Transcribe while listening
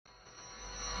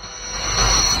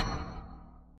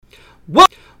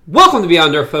Welcome to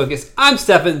Beyond Our Focus. I'm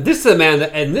Stefan, this is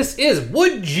Amanda, and this is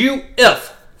Would You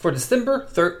If for December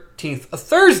 13th, a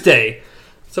Thursday.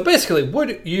 So basically,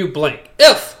 would you blank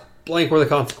if blank were the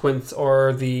consequence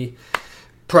or the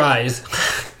prize?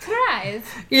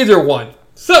 Either one.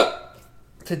 So,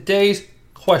 today's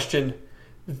question,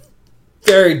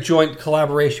 very joint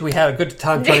collaboration. We had a good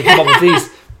time trying to come up with these.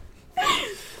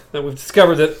 And we've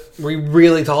discovered that we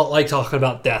really like talking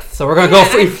about death. So we're going to go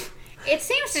for... It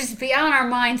seems to just be on our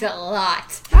minds a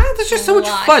lot. There's just so much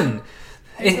fun.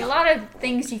 There's a lot of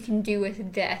things you can do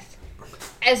with death.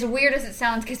 As weird as it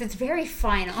sounds, because it's very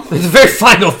final. It's a very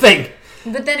final thing.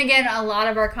 But then again, a lot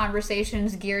of our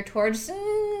conversations gear towards...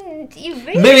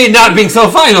 maybe not being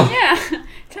so final. Yeah.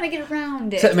 Trying to get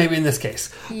around it. Except maybe in this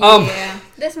case. Yeah.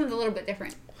 This one's a little bit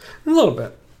different. A little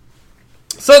bit.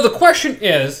 So the question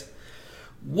is,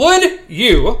 would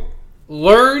you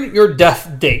learn your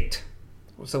death date?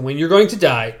 So when you're going to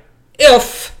die,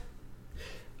 if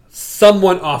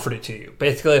someone offered it to you.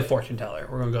 Basically a fortune teller.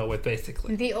 We're going to go with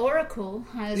basically. The oracle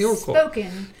has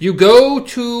spoken. You go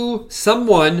to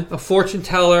someone, a fortune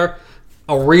teller,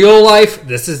 a real life,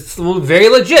 this is someone very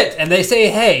legit, and they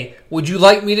say, hey, would you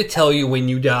like me to tell you when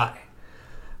you die?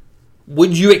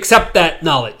 Would you accept that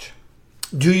knowledge?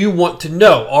 Do you want to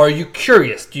know? Are you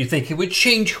curious? Do you think it would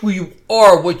change who you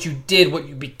are, what you did, what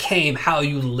you became, how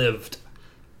you lived?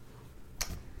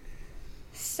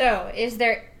 So, is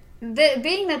there...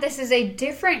 being that this is a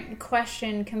different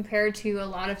question compared to a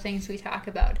lot of things we talk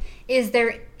about, is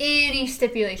there any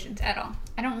stipulations at all?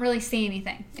 I don't really see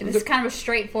anything. It's kind of a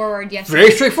straightforward yes. Very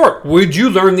straightforward. Would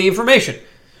you learn the information?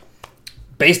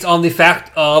 Based on the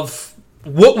fact of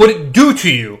what would it do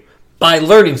to you by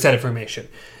learning said information?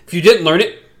 If you didn't learn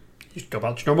it, you just go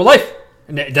about your normal life.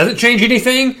 And it doesn't change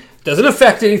anything, doesn't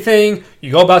affect anything.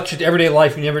 You go about your everyday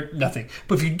life and nothing.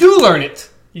 But if you do learn it,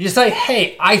 you just say,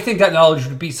 hey, I think that knowledge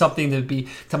would be something that would be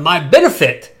to my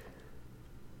benefit.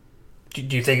 Do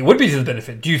you think it would be to the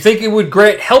benefit? Do you think it would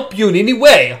help you in any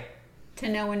way? To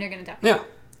know when you're going to die. Yeah.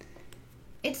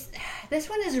 This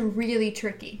one is really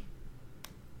tricky.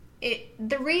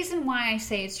 The reason why I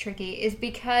say it's tricky is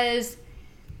because,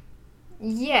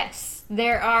 yes,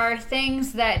 there are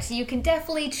things that you can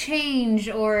definitely change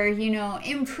or,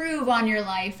 improve on your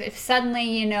life if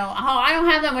suddenly, I don't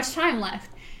have that much time left.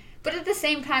 But at the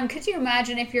same time, could you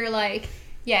imagine if you're like,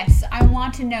 yes, I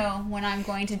want to know when I'm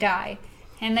going to die.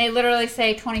 And they literally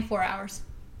say 24 hours.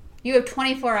 You have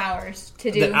 24 hours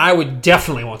to do... Then I would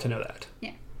definitely want to know that.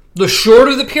 Yeah. The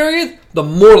shorter the period, the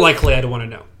more likely I'd want to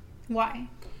know. Why?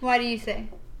 Why do you say?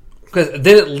 Because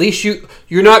then at least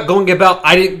you're not going about,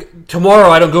 tomorrow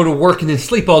I don't go to work and then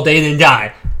sleep all day and then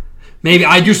die. Maybe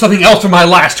I do something else for my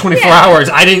last 24 hours.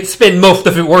 I didn't spend most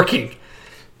of it working.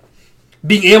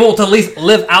 Being able to at least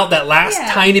live out that last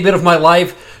tiny bit of my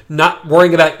life, not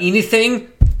worrying about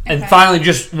anything, and finally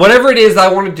just whatever it is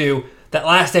I want to do, that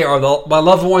last day or my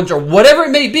loved ones or whatever it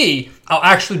may be, I'll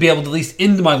actually be able to at least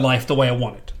end my life the way I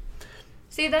want it.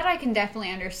 See, that I can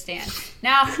definitely understand.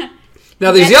 Now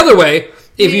there's the other way.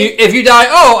 If you die,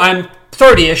 I'm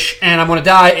 30-ish and I'm going to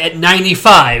die at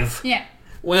 95. Yeah.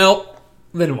 Well,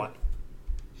 then what?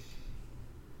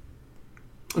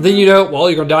 Then you're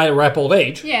going to die at a ripe old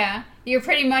age. Yeah. You're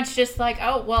pretty much just like,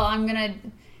 I'm going to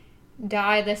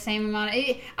die the same amount.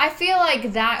 I feel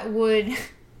like that would...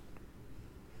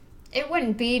 It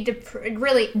wouldn't be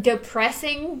really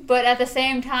depressing, but at the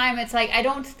same time, it's like, I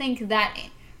don't think that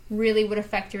really would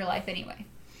affect your life anyway.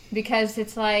 Because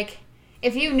it's like,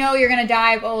 if you know you're going to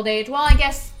die of old age, well, I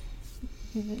guess,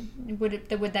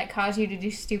 would that cause you to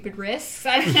do stupid risks?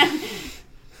 I don't know.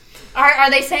 Are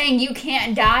they saying you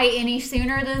can't die any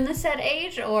sooner than the said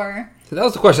age, or... So that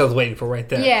was the question I was waiting for right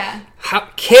there. Yeah. How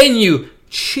can you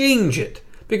change it?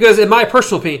 Because in my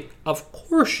personal opinion, of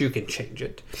course you can change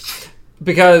it.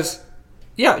 Because,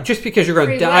 just because you're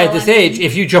going to die at this age,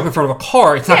 if you jump in front of a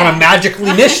car, it's not going to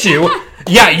magically miss you.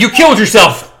 Yeah, you killed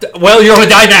yourself. Well, you're going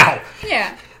to die now.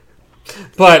 Yeah.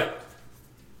 But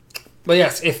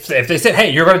yes, if they said,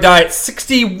 hey, you're going to die at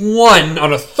 61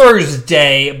 on a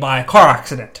Thursday by a car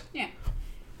accident. Yeah.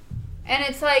 And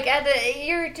it's like,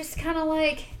 you're just kind of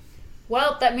like,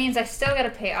 well, that means I still got to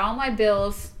pay all my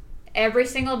bills every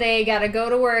single day, got to go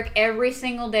to work every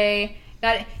single day.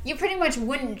 You pretty much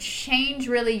wouldn't change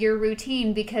really your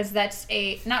routine because that's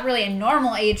not really a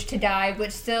normal age to die,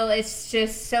 but still it's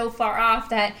just so far off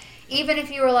that even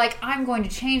if you were like, I'm going to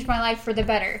change my life for the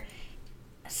better,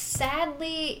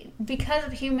 sadly, because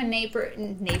of human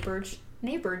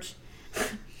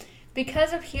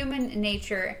because of human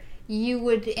nature, you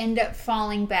would end up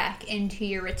falling back into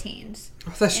your routines.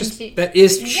 That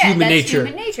is human nature.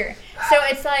 Human nature. So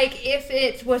it's like, if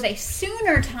it was a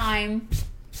sooner time,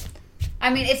 I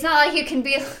mean, it's not like you can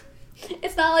be...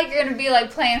 It's not like you're going to be, like,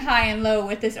 playing high and low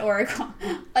with this oracle.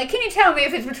 Like, can you tell me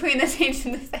if it's between this age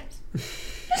and this age?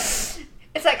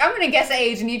 It's like, I'm going to guess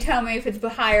age, and you tell me if it's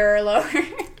higher or lower.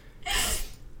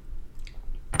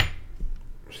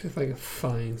 See if I can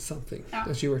find something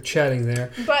as you were chatting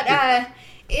there. But,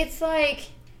 it's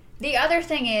like, the other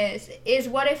thing is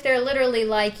what if they're literally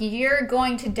like, you're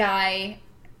going to die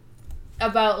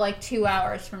about, like, 2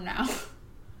 hours from now?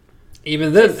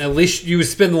 Even then, at least you would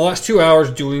spend the last 2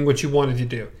 hours doing what you wanted to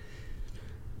do.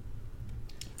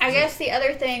 I guess the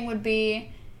other thing would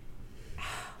be,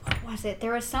 what was it?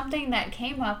 There was something that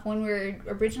came up when we were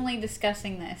originally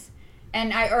discussing this.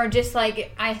 And I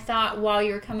thought while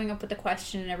you were coming up with the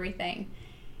question and everything.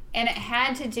 And it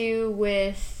had to do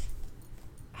with,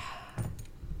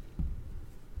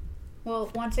 well,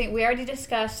 once again, we already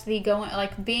discussed the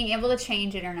being able to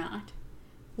change it or not.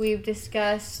 We've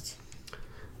discussed...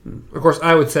 Of course,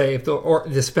 I would say if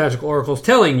this magical oracle is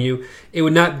telling you, it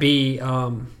would not be...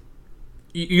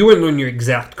 you wouldn't learn your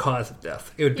exact cause of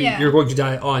death. It would be, you're going to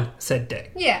die on said day.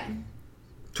 Yeah.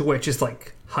 To which it's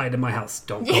like, hide in my house.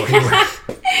 Don't go anywhere.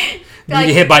 You get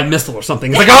hit by a missile or something.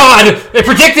 It's like, oh, it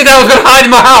predicted I was going to hide in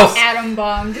my house. Atom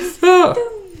bomb.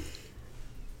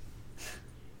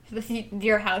 Just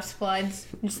your house floods.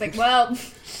 Just like, well...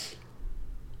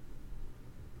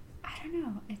 I don't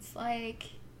know. It's like...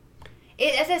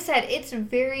 as I said, it's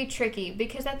very tricky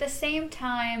because at the same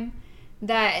time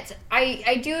that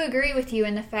I do agree with you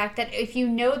in the fact that if you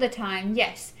know the time,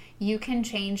 yes, you can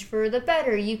change for the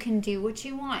better. You can do what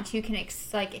you want. You can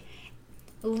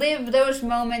live those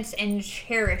moments and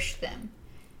cherish them.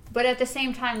 But at the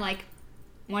same time, like,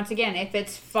 once again, if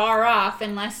it's far off,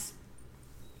 unless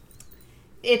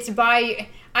it's I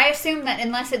assume that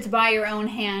unless it's by your own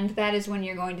hand, that is when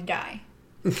you're going to die.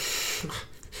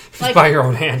 Like, by your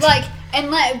own hand.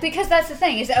 Because that's the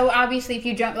thing, is obviously if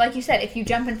you jump, like you said, if you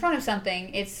jump in front of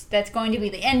something, that's going to be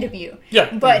the end of you.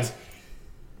 Yeah. But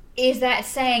is that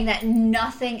saying that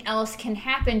nothing else can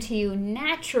happen to you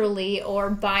naturally or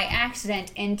by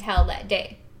accident until that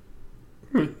day?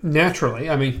 Naturally.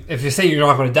 I mean, if you're saying you're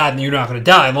not going to die, then you're not going to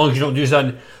die, as long as you don't do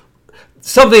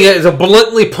something that is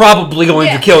bluntly probably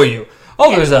going to kill you.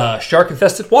 Oh, there's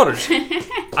shark-infested waters.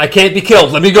 I can't be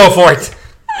killed. Let me go for it.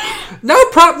 No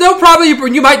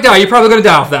problem. You might die. You're probably going to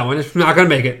die off that one. It's not going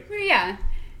to make it. Yeah.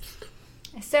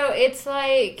 So it's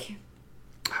like...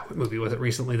 What movie was it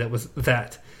recently that was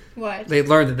that? What? They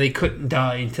learned that they couldn't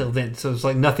die until then. So it's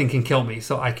like, nothing can kill me,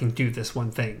 so I can do this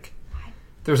one thing.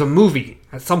 There was a movie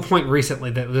at some point recently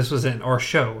that this was in, or a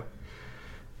show.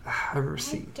 I've never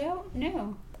seen. I don't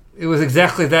know. It was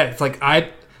exactly that. It's like,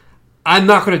 I'm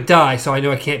not going to die, so I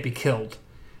know I can't be killed.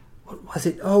 What was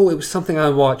it? Oh, it was something I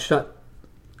watched. Not...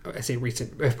 I say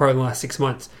recent, probably in the last 6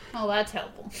 months. Oh, that's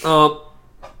helpful.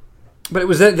 But it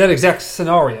was that exact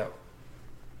scenario.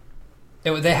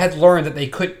 They had learned that they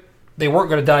weren't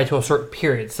going to die to a certain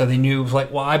period, so they knew, it was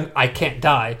like, well, I can't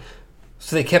die.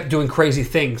 So they kept doing crazy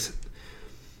things.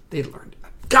 They learned.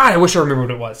 God, I wish I remember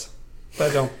what it was,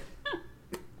 but I don't.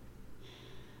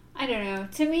 I don't know.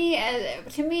 To me,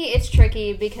 it's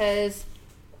tricky because,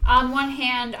 on one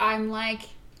hand, I'm like,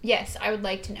 yes, I would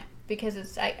like to know because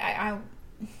it's I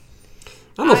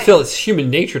almost feel it's human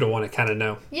nature to want to kind of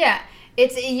know. Yeah,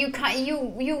 it's you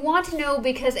want to know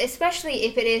because especially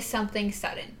if it is something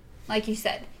sudden, like you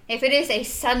said, if it is a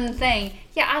sudden thing,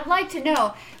 yeah, I'd like to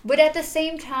know. But at the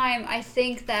same time, I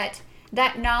think that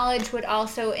knowledge would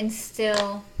also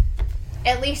instill,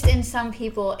 at least in some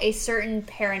people, a certain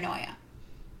paranoia,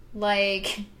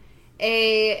 like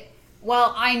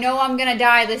well, I know I'm gonna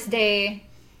die this day,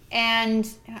 and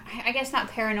I guess not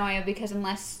paranoia because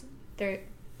unless they're...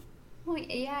 Well,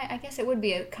 yeah, I guess it would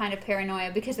be a kind of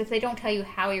paranoia because if they don't tell you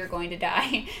how you're going to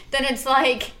die, then it's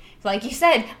like you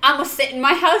said, I'm going to sit in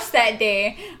my house that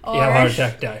day. Or heart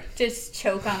attack, die. Just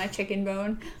choke on a chicken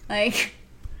bone. Like,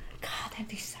 God, that'd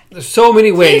be so... There's so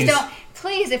many ways.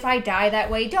 Please, if I die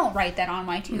that way, don't write that on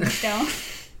my tombstone.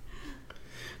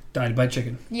 Died by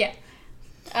chicken. Yeah.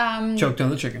 Choked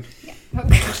on the chicken. Yeah.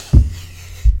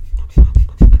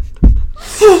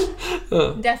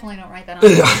 Definitely don't write that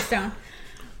on my tombstone.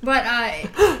 But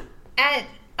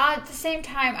at the same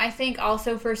time, I think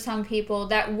also for some people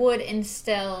that would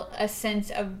instill a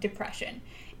sense of depression.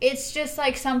 It's just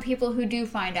like some people who do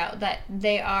find out that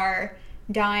they are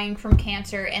dying from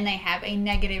cancer and they have a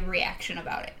negative reaction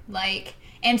about it. Like,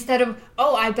 instead of,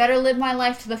 oh, I better live my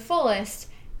life to the fullest,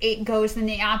 it goes in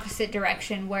the opposite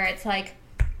direction where it's like,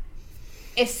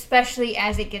 especially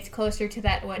as it gets closer to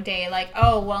that day, like,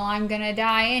 oh, well, I'm gonna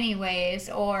die anyways,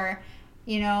 or,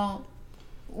 you know...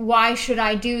 why should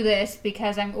I do this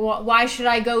because why should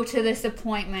I go to this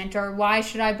appointment, or why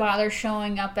should I bother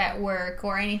showing up at work,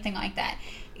 or anything like that.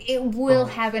 It will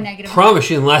have a negative. I promise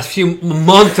you, in the last few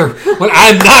months, or when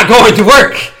I'm not going to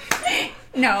work.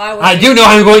 No, I won't. I do know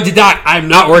I'm going to die. I'm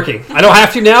not working. I don't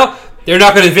have to now. They're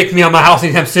not going to evict me on my house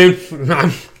anytime soon.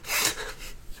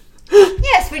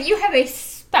 Yes, but you have a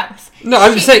spouse. No,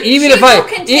 I'm just saying, even if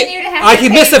I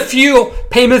can miss a few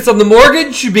payments on the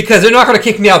mortgage because they're not going to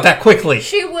kick me out that quickly.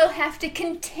 She will have to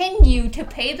continue to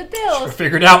pay the bills.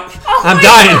 Figured out. Oh I'm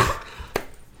dying. God.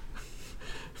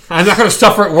 I'm not going to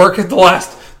suffer at work the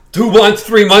last 2 months,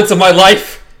 3 months of my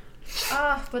life.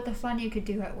 But the fun you could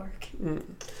do at work. As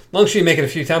long as you make it a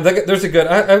few times. There's a good...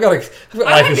 I've got life insurance.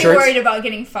 I would be worried about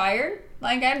getting fired.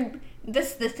 Like,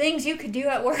 the things you could do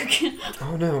at work.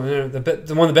 Oh, no. One of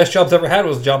the best jobs I ever had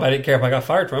was a job I didn't care if I got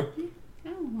fired from.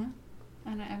 Oh, well.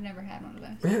 I've never had one of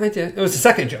those. Yeah, I did. It was the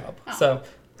second job. Oh. So,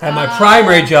 I had my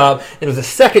primary job, and it was a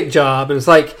second job, and it was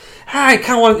like, I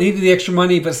kind of needed the extra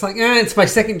money, but it's like, it's my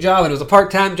second job, and it was a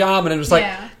part-time job, and it was like,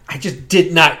 I just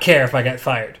did not care if I got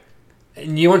fired.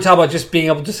 And you want to talk about just being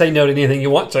able to say no to anything you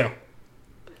want to.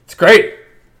 It's great.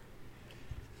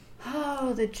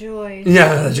 Oh, the joys.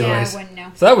 Yeah, the joys. Yeah, I wouldn't know.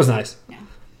 So that was nice. No,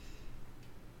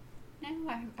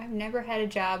 I've never had a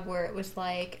job where it was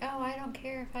like, oh, I don't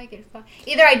care if I get fired.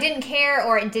 Either I didn't care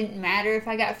or it didn't matter if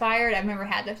I got fired. I've never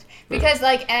had this. Because,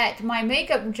 like, at my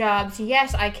makeup jobs,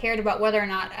 yes, I cared about whether or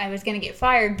not I was going to get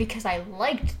fired because I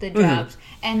liked the jobs.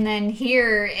 And then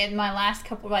here, in my last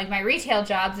couple, like, my retail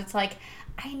jobs, it's like,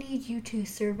 I need you to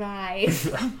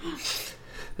survive.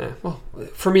 Well,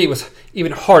 for me, it was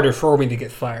even harder for me to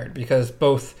get fired because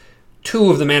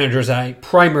two of the managers I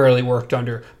primarily worked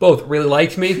under both really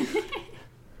liked me.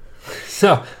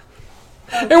 So,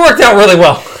 it worked out really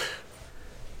well.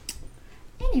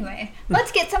 Anyway,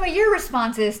 let's get some of your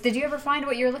responses. Did you ever find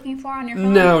what you were looking for on your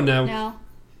phone? No, not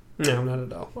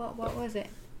at all. What was it?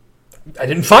 I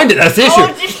didn't find it. That's the issue.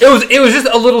 It was just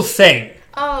a little saying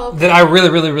that I really,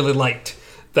 really, really liked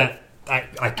that I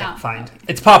can't find. Okay.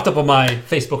 It's popped up on my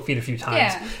Facebook feed a few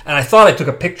times, and I thought I took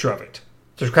a picture of it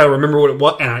to kind of remember what it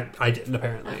was, and I didn't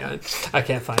apparently. I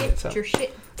can't find it. So get your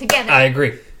shit together. I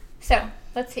agree. So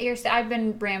let's hear. I've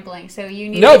been rambling, so you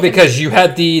need. No, because you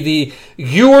had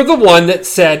you were the one that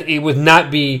said it would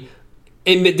not be.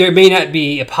 There may not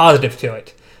be a positive to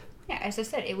it. Yeah, as I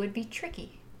said, it would be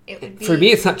tricky. It would be. For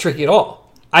me, it's not tricky at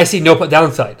all. I see no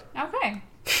downside. Okay.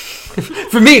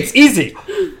 For me, it's easy.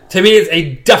 To me, it's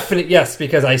a definite yes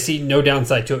because I see no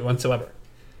downside to it whatsoever.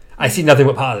 I see nothing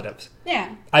but positives.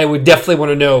 Yeah. I would definitely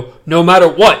want to know no matter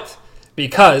what.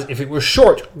 Because if it was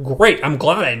short, great, I'm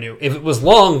glad I knew. If it was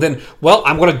long, then, well,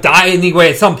 I'm going to die anyway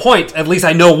at some point. At least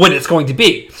I know when it's going to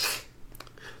be.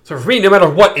 So for me, no matter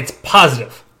what, it's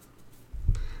positive.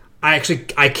 I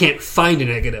can't find a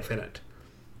negative in it.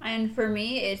 And for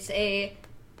me, it's a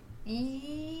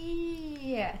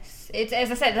yes. It's,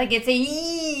 as I said, like, it's a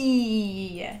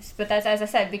yes. But that's, as I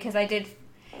said, because I did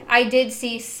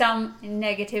see some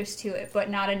negatives to it, but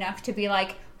not enough to be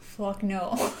like, fuck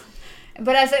no.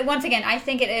 But once again, I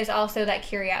think it is also that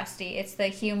curiosity. It's the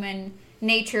human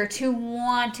nature to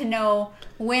want to know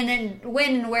when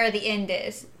and where the end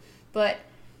is. But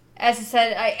as I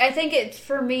said, I think it's,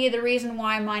 for me, the reason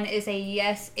why mine is a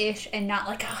yes-ish and not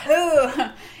like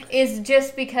a is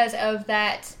just because of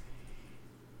that.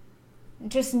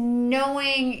 Just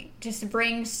knowing just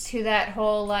brings to that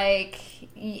whole, like,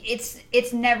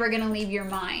 it's never going to leave your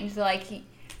mind. Like,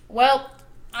 well,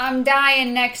 I'm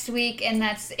dying next week, and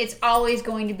it's always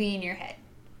going to be in your head.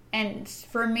 And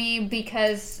for me,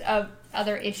 because of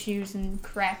other issues and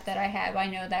crap that I have, I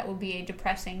know that will be a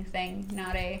depressing thing,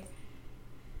 not a...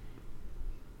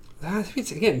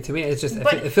 Again, to me, it's just,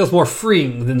 it feels more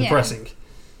freeing than depressing.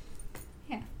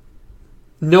 Yeah.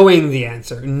 Knowing the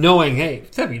answer, knowing, hey,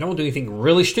 Steph, you don't do anything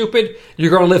really stupid,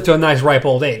 you're going to live to a nice, ripe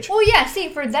old age. Well, yeah, see,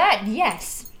 for that,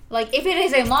 yes. Like, if it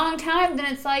is a long time,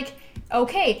 then it's like,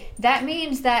 okay, that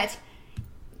means that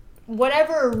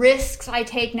whatever risks I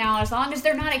take now, as long as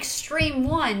they're not extreme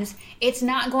ones, it's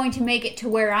not going to make it to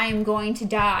where I am going to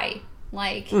die.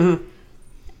 Like,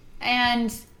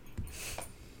 and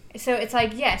so it's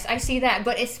like, yes, I see that,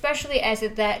 but especially as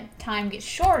that time gets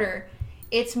shorter,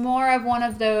 it's more of one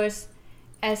of those,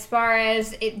 as far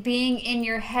as it being in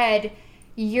your head,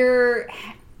 I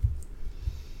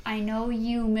know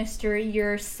you, Mr.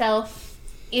 Yourself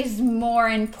is more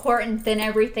important than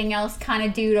everything else kind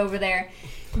of dude over there.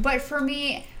 But for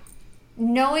me,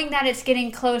 knowing that it's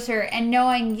getting closer and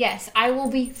knowing, yes, I will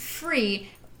be free,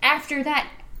 after that,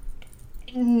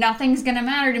 nothing's going to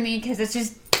matter to me because it's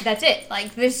just, that's it.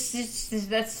 Like,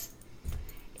 that's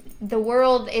the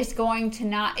world is going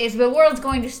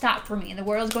to stop for me, the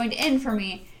world's going to end for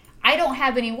me, I don't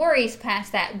have any worries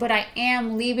past that, but I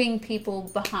am leaving people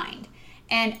behind.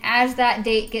 And as that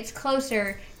date gets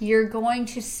closer, you're going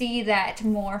to see that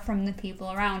more from the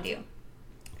people around you.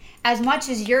 As much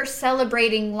as you're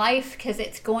celebrating life because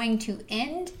it's going to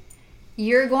end,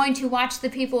 you're going to watch the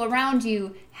people around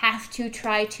you have to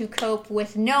try to cope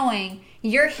with knowing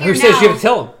you're here Who now. says you have to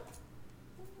tell them?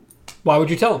 Why would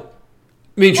you tell them?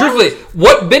 I mean, truthfully,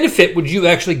 what benefit would you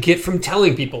actually get from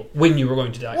telling people when you were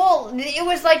going to die? Well, it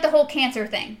was like the whole cancer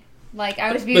thing. Like,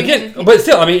 I was viewing it as... But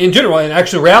still, I mean, in general, in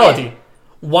actual reality,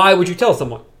 why would you tell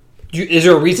someone? Is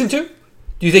there a reason to?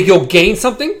 Do you think you'll gain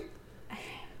something?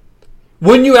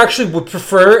 Wouldn't you actually would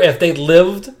prefer if they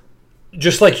lived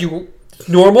just like you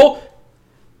normal?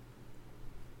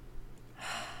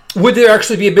 Would there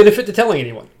actually be a benefit to telling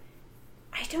anyone?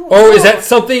 I don't know. Or is know. that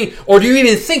something, or do you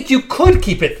even think you could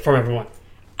keep it from everyone?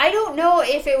 I don't know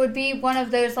if it would be one of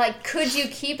those, like, could you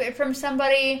keep it from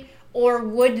somebody, or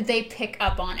would they pick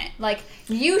up on it? Like,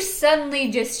 you suddenly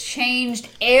just changed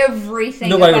everything.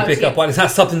 Nobody would pick up on it. It's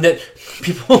not something that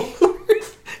people...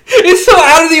 It's so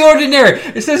out of the ordinary.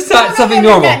 It's just not something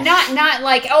normal. Not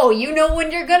like, oh, you know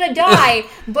when you're gonna die,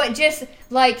 but just,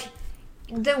 like,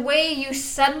 the way you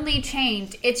suddenly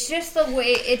changed. It's just the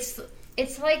way...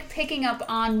 It's like picking up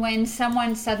on when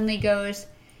someone suddenly goes...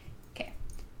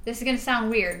 This is going to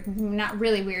sound weird. Not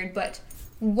really weird, but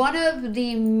one of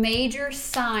the major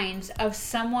signs of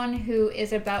someone who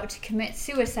is about to commit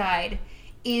suicide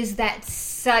is that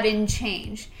sudden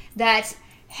change. That,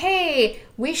 hey,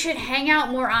 we should hang out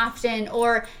more often,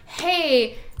 or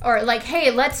hey,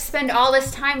 let's spend all this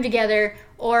time together,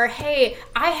 or hey,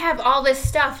 I have all this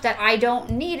stuff that I don't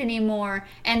need anymore,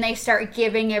 and they start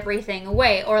giving everything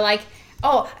away. Or like,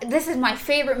 oh, this is my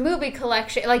favorite movie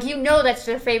collection. Like, you know that's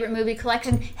their favorite movie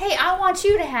collection. Hey, I want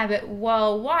you to have it.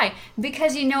 Well, why?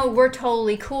 Because you know we're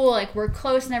totally cool, like we're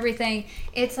close and everything.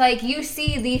 It's like you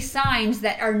see these signs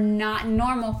that are not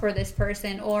normal for this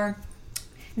person, or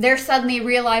they're suddenly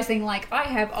realizing, like, I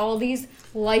have all these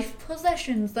life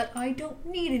possessions that I don't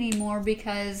need anymore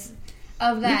because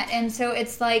of that. And so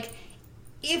it's like,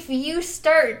 if you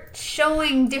start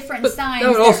showing different signs...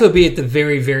 That would also be at the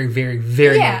very, very, very,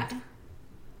 very end.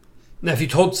 Now, if you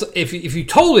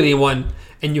told anyone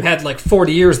and you had like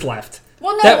 40 years left,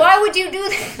 well, no, why would you do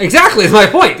that? Exactly, is my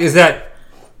point.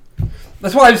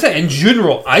 That's why I'm saying in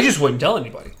general, I just wouldn't tell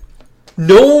anybody.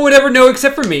 No one would ever know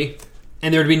except for me,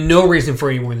 and there would be no reason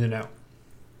for anyone to know.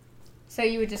 So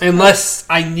you would just unless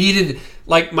I needed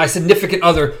like my significant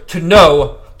other to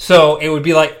know, so it would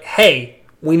be like, hey,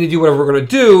 we need to do whatever we're going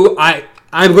to do.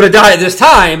 I'm going to die at this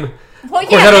time. Well, of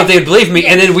course, I don't know if they'd believe me,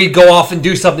 and then we'd go off and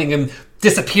do something and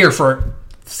disappear for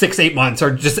 6-8 months or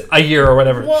just a year or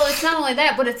whatever. Well, it's not only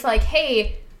that, but it's like,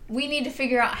 hey, we need to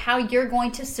figure out how you're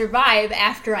going to survive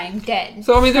after I'm dead.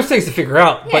 So, I mean, there's things to figure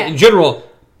out. But in general,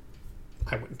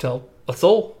 I wouldn't tell a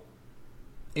soul.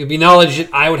 It would be knowledge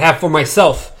that I would have for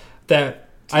myself that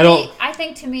I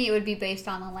think to me it would be based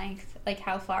on the length, like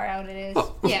how far out it is.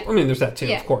 Oh, yeah. I mean, there's that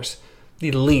too, of course.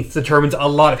 The length determines a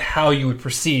lot of how you would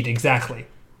proceed exactly.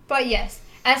 But yes,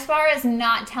 as far as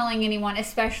not telling anyone,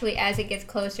 especially as it gets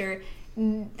closer,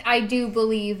 I do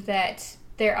believe that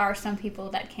there are some people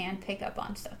that can pick up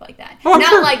on stuff like that. Oh,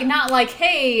 not like,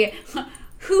 hey,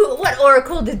 what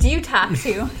oracle did you talk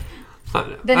to?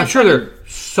 I'm sure there are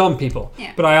some people,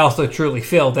 but I also truly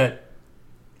feel that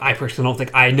I personally don't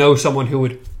think I know someone who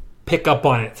would pick up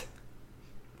on it.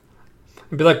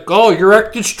 And be like, oh, you're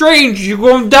acting strange. You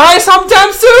going to die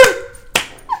sometime soon?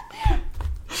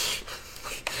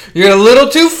 You're a little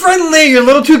too friendly. You're a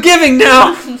little too giving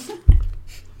now.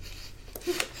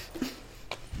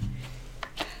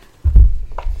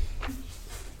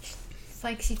 It's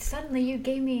like, suddenly you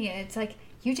gave me... It's like,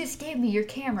 you just gave me your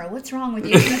camera. What's wrong with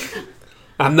you?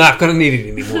 I'm not going to need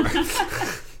it anymore.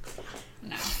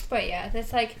 No. But yeah,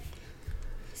 that's like...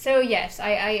 So yes,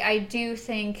 I do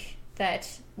think that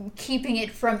keeping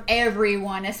it from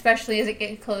everyone, especially as it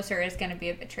gets closer, is going to be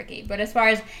a bit tricky. But as far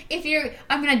as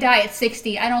I'm going to die at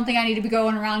 60, I don't think I need to be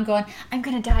going around going, I'm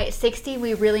going to die at 60.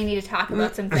 We really need to talk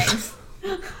about some things.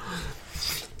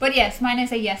 But yes, mine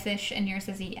is a yes-ish and yours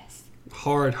is a yes.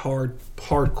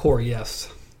 Hardcore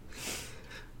yes.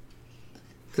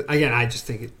 Again, I just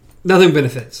think nothing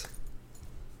benefits.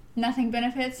 Nothing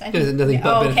benefits? I think nothing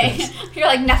but benefits. Okay. You're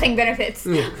like, nothing benefits.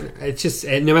 Yeah, it's just,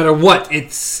 no matter what,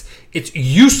 it's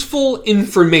useful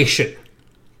information.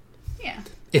 Yeah.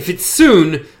 If it's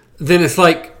soon, then it's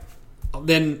like,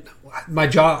 then my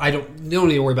job, I don't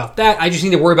need to worry about that. I just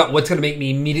need to worry about what's going to make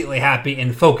me immediately happy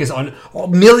and focus on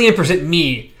 1,000,000%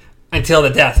 me until the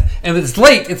death. And if it's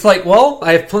late, it's like, well,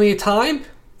 I have plenty of time.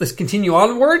 Let's continue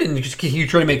onward and just continue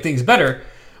trying to make things better,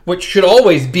 which should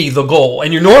always be the goal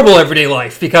in your normal everyday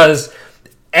life, because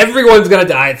everyone's going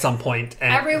to die at some point.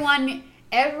 And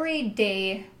every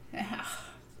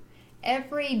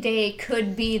day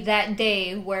could be that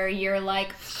day where you're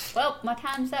like, well, my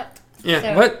time's up. Yeah,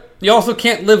 so, but you also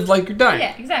can't live like you're dying.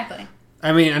 Yeah, exactly.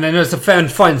 I mean, and I know it's a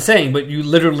fun saying, but you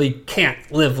literally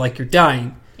can't live like you're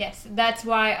dying. Yes, that's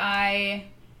why I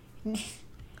can't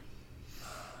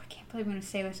believe I'm going to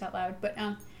say this out loud, but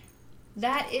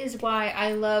that is why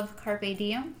I love Carpe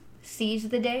Diem, seize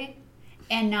the day,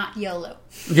 and not YOLO.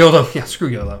 YOLO, yeah, screw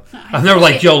YOLO. I've never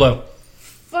liked YOLO.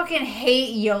 Fucking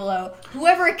hate YOLO.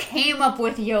 Whoever came up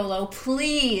with YOLO,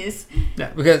 please. Yeah,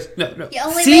 because no.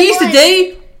 You Seize the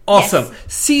day, awesome.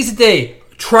 Yes. Seize the day.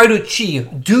 Try to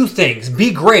achieve. Do things.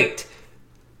 Be great.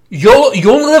 YOLO.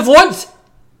 You only live once.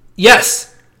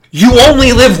 Yes, you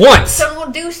only live once. So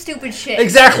don't do stupid shit.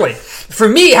 Exactly. For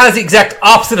me, it has the exact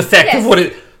opposite effect of what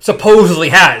it supposedly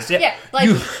has. Yeah, like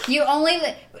you only.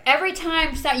 Every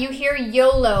time you hear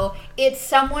YOLO, it's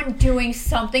someone doing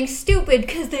something stupid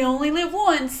because they only live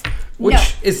once.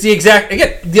 Which is the exact,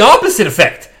 again, the opposite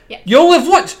effect. Yeah. You only live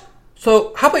once.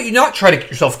 So how about you not try to get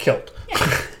yourself killed?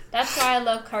 Yeah. That's why I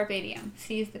love Carpe Diem.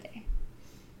 Seize the day.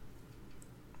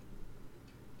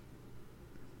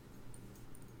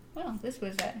 Well, this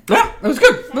was Yeah, that was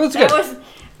good. That was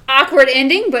awkward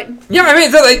ending, but... Yeah, I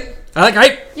mean,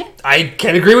 I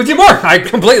can't agree with you more. I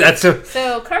completely...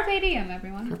 So, Carpe Diem,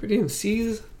 everyone. Carpe Diem,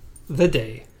 seize the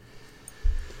day.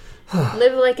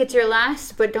 Live like it's your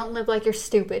last, but don't live like you're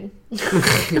stupid. No,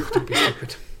 don't be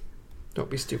stupid. Don't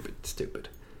be stupid.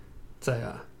 It's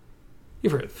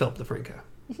you've heard of Philip DeFranco.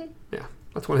 Yeah,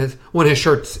 that's one of his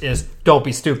shirts is "Don't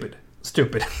be stupid."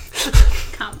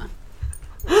 Comma.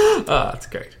 That's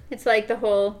great. It's like the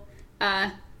whole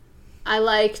I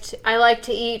like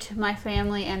to eat my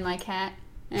family and my cat.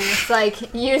 And it's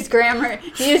like, use grammar,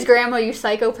 you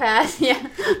psychopath. Yeah.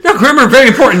 No, grammar is very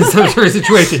important in some certain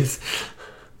situations.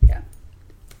 Yeah.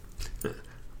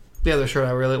 The other shirt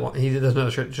I really want, he does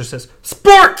another shirt that just says,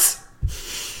 sports!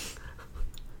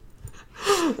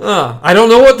 I don't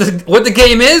know what the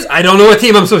game is. I don't know what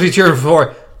team I'm supposed to be cheering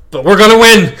for. But we're going to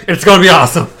win. It's going to be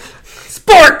awesome.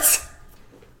 Sports!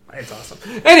 It's awesome.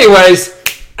 Anyways,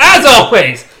 as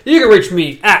always, you can reach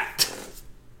me at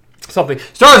something.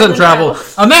 Stars on Travel.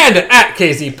 Amanda at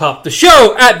KZ Pup. The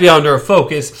show at Beyond Our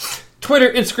Focus.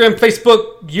 Twitter, Instagram,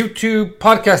 Facebook, YouTube,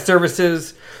 podcast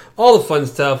services. All the fun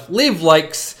stuff. Leave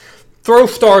likes. Throw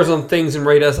stars on things and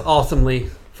rate us awesomely.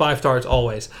 5 stars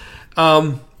always.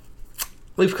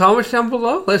 Leave comments down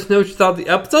below. Let us know what you thought of the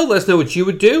episode. Let us know what you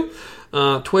would do.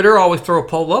 Twitter, always throw a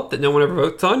poll up that no one ever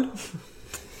votes on.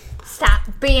 Stop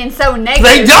being so negative.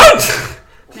 They don't!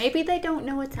 Maybe they don't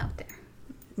know what's out there.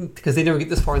 Because they never get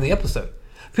this far in the episode.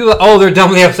 People are like, oh, they're done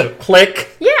with the episode. Click.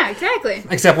 Yeah, exactly.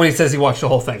 Except when he says he watched the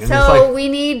whole thing. And so we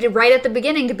need, right at the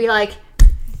beginning, to be like,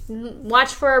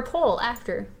 watch for our poll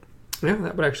after. Yeah,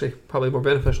 that would actually probably be more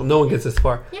beneficial. No one gets this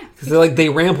far. Yeah. Because they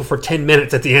ramble for 10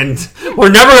 minutes at the end. We're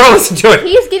never going to listen to it.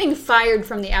 He's getting fired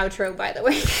from the outro, by the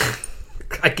way.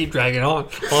 I keep dragging on.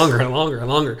 Longer and longer and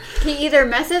longer. He either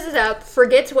messes it up,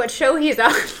 forgets what show he's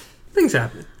on. Things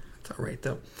happen. It's all right,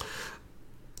 though.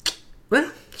 Well,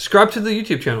 subscribe to the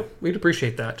YouTube channel. We'd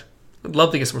appreciate that. I'd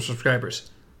love to get some subscribers.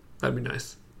 That'd be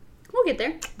nice. We'll get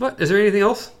there. But is there anything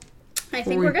else? I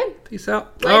think we're good. Peace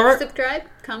out. Like, all right. subscribe,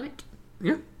 comment.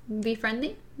 Yeah. Be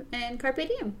friendly, and Carpe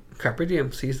Diem. Carpe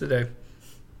Diem. Seize the day.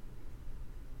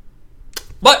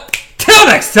 But, till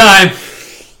next time,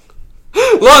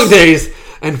 long days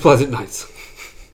and pleasant nights.